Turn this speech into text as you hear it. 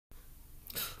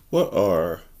What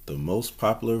are the most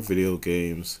popular video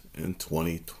games in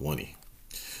 2020?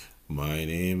 My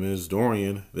name is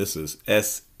Dorian. This is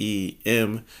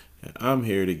SEM, and I'm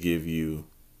here to give you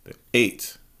the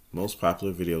 8 most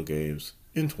popular video games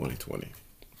in 2020.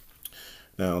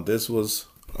 Now, this was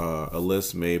a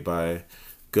list made by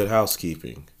Good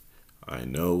Housekeeping. I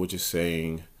know what you're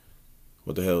saying.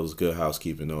 What the hell does Good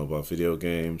Housekeeping know about video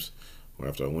games? Well,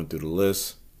 after I went through the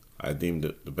list, I deemed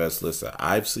it the best list that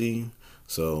I've seen.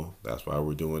 So that's why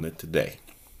we're doing it today.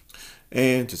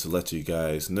 And just to let you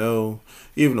guys know,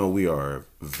 even though we are a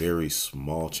very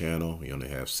small channel, we only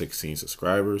have 16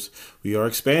 subscribers, we are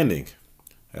expanding.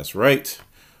 That's right.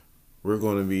 We're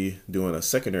going to be doing a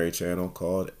secondary channel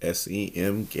called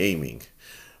SEM Gaming,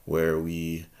 where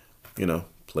we,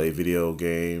 play video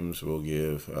games. We'll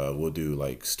do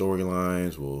like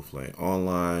storylines. We'll play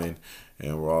online,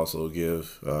 and we'll also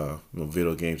give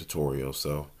video game tutorials.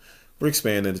 So we're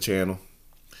expanding the channel.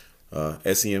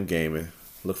 SEM Gaming.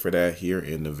 Look for that here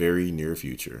in the very near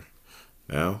future.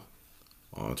 Now,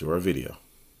 on to our video.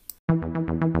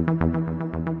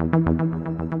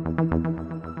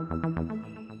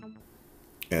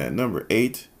 And at number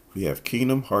 8, we have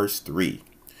Kingdom Hearts 3.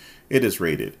 It is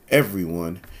rated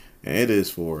everyone, and it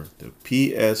is for the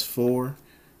PS4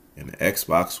 and the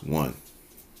Xbox One.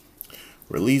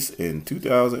 Released in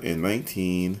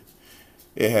 2019,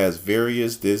 it has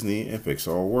various Disney and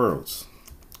Pixar worlds.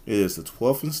 It is the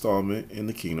 12th installment in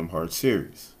the Kingdom Hearts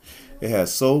series. It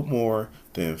has sold more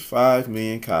than 5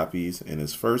 million copies in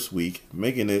its first week,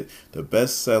 making it the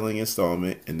best-selling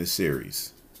installment in the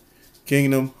series.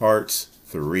 Kingdom Hearts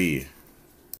 3.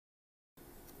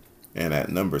 And at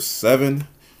number 7,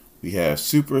 we have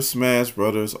Super Smash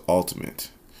Bros. Ultimate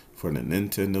for the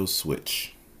Nintendo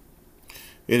Switch.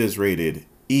 It is rated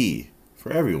E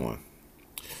for everyone.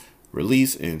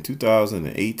 Released in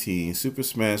 2018, Super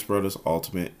Smash Bros.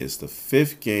 Ultimate is the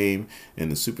 5th game in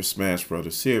the Super Smash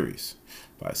Bros. Series.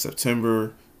 By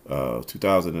September of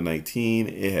 2019,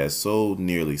 it has sold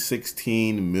nearly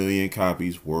 16 million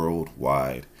copies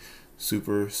worldwide.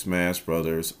 Super Smash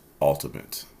Bros.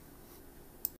 Ultimate.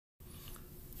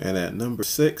 And at number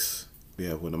 6, we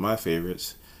have one of my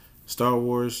favorites, Star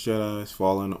Wars Jedi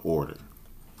Fallen Order.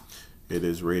 It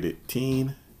is rated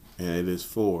teen, and it is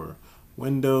for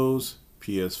Windows,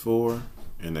 PS4,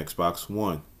 and Xbox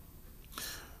One.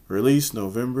 Released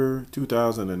November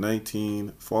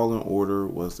 2019, Fallen Order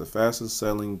was the fastest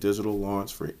selling digital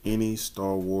launch for any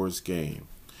Star Wars game.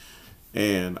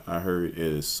 And I heard it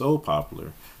is so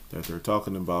popular that they're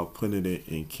talking about putting it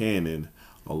in canon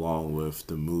along with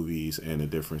the movies and the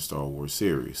different Star Wars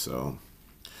series. So,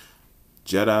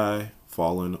 Jedi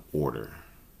Fallen Order.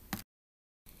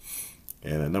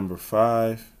 And at number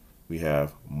 5, we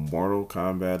have Mortal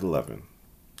Kombat 11.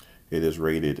 It is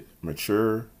rated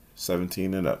mature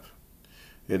 17 and up.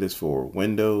 It is for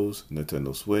Windows,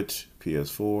 Nintendo Switch,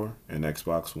 PS4, and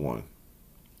Xbox One.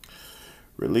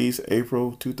 Released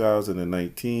April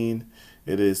 2019,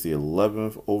 it is the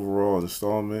 11th overall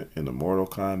installment in the Mortal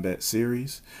Kombat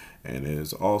series, and it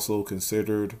is also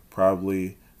considered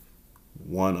probably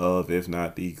one of, if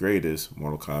not the greatest,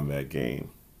 Mortal Kombat game.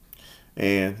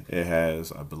 And it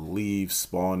has, I believe,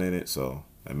 Spawn in it, so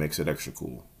that makes it extra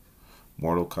cool.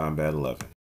 Mortal Kombat 11.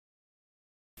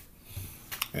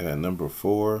 And at number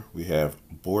 4, we have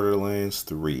Borderlands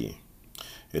 3.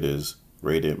 It is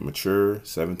rated mature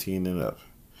 17 and up.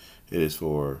 It is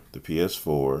for the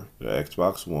PS4, the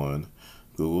Xbox One,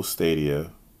 Google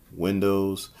Stadia,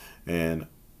 Windows, and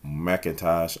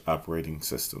Macintosh operating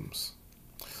systems.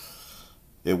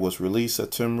 It was released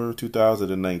September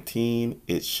 2019.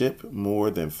 It shipped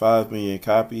more than 5 million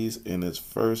copies in its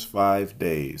first 5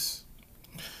 days.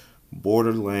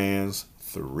 Borderlands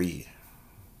 3.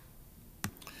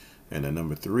 And at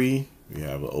number 3, we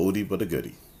have an oldie but a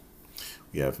goodie.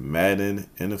 We have Madden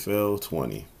NFL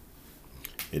 20.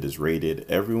 It is rated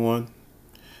everyone.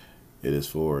 It is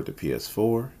for the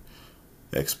PS4,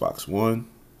 Xbox One,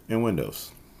 and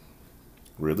Windows.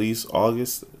 Released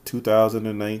August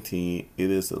 2019, it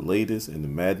is the latest in the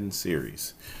Madden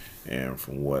series. And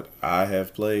from what I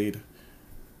have played,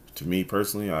 to me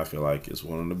personally, I feel like it's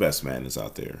one of the best Maddens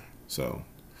out there. So,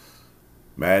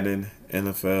 Madden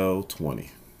NFL 20.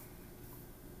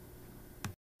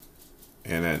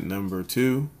 And at number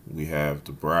 2, we have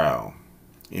the Brow,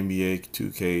 NBA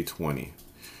 2K20.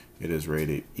 It is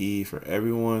rated E for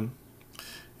everyone.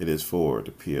 It is for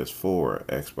the PS4,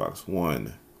 Xbox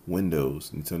One,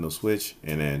 Windows, Nintendo Switch,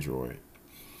 and Android.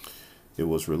 It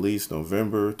was released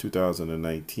November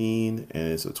 2019 and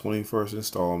is the 21st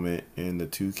installment in the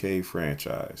 2K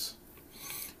franchise.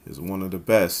 It's one of the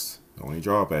best The only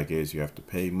drawback is you have to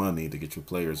pay money to get your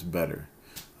players better.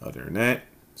 Other than that,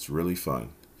 it's really fun.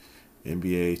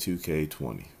 NBA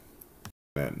 2K20.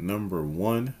 At number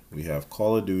 1, we have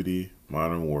Call of Duty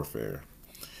Modern Warfare.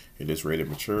 It is rated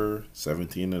mature,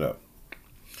 17 and up.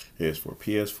 It is for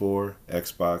PS4,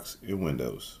 Xbox, and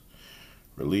Windows.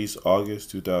 Released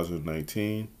August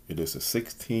 2019, it is the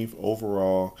 16th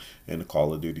overall in the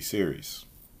Call of Duty series.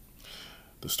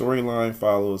 The storyline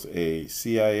follows a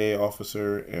CIA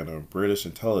officer and a British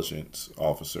intelligence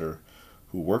officer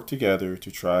who work together to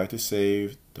try to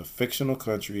save the fictional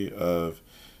country of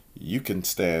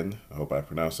Yukonistan, I hope I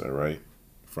pronounced that right,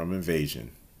 from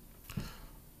invasion.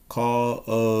 Call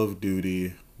of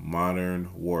Duty Modern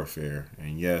Warfare,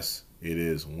 and yes, it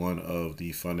is one of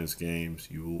the funnest games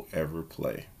you will ever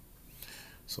play.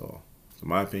 So, in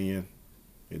my opinion,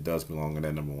 it does belong in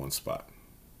that number 1 spot.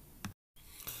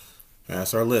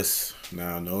 That's our list.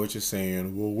 Now, I know what you're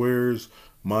saying. Well, where's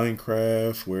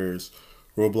Minecraft? Where's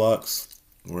Roblox?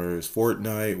 Where's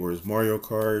Fortnite? Where's Mario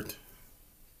Kart?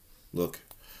 Look,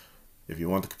 if you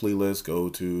want the complete list, go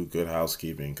to Good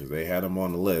Housekeeping because they had them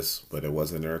on the list, but it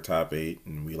wasn't their top 8,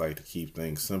 and we like to keep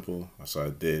things simple. So I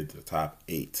did the top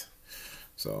 8.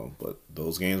 So, but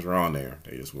those games were on there.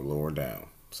 They just were lower down.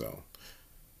 So,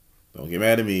 don't get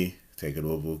mad at me. Take it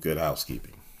over with Good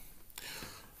Housekeeping.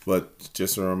 But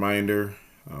just a reminder,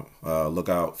 look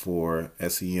out for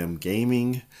SEM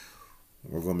Gaming.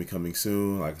 We're going to be coming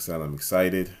soon. Like I said, I'm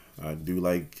excited. I do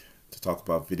like to talk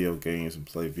about video games and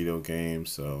play video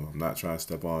games, so I'm not trying to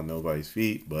step on nobody's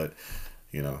feet, but,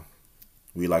 you know,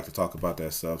 we like to talk about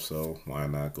that stuff, so why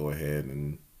not go ahead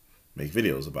and make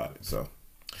videos about it. So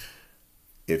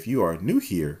if you are new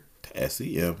here to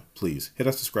SEM, please hit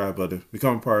that subscribe button.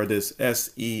 Become a part of this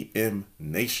SEM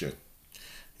Nation.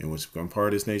 And once you become part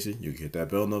of this nation, you can hit that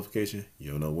bell notification.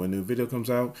 You'll know when a new video comes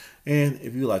out. And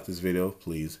if you like this video,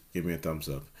 please give me a thumbs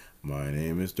up. My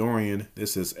name is Dorian.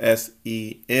 This is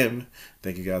SEM.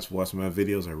 Thank you guys for watching my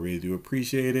videos. I really do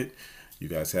appreciate it. You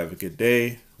guys have a good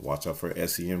day. Watch out for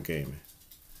SEM Gaming.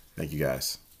 Thank you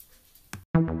guys.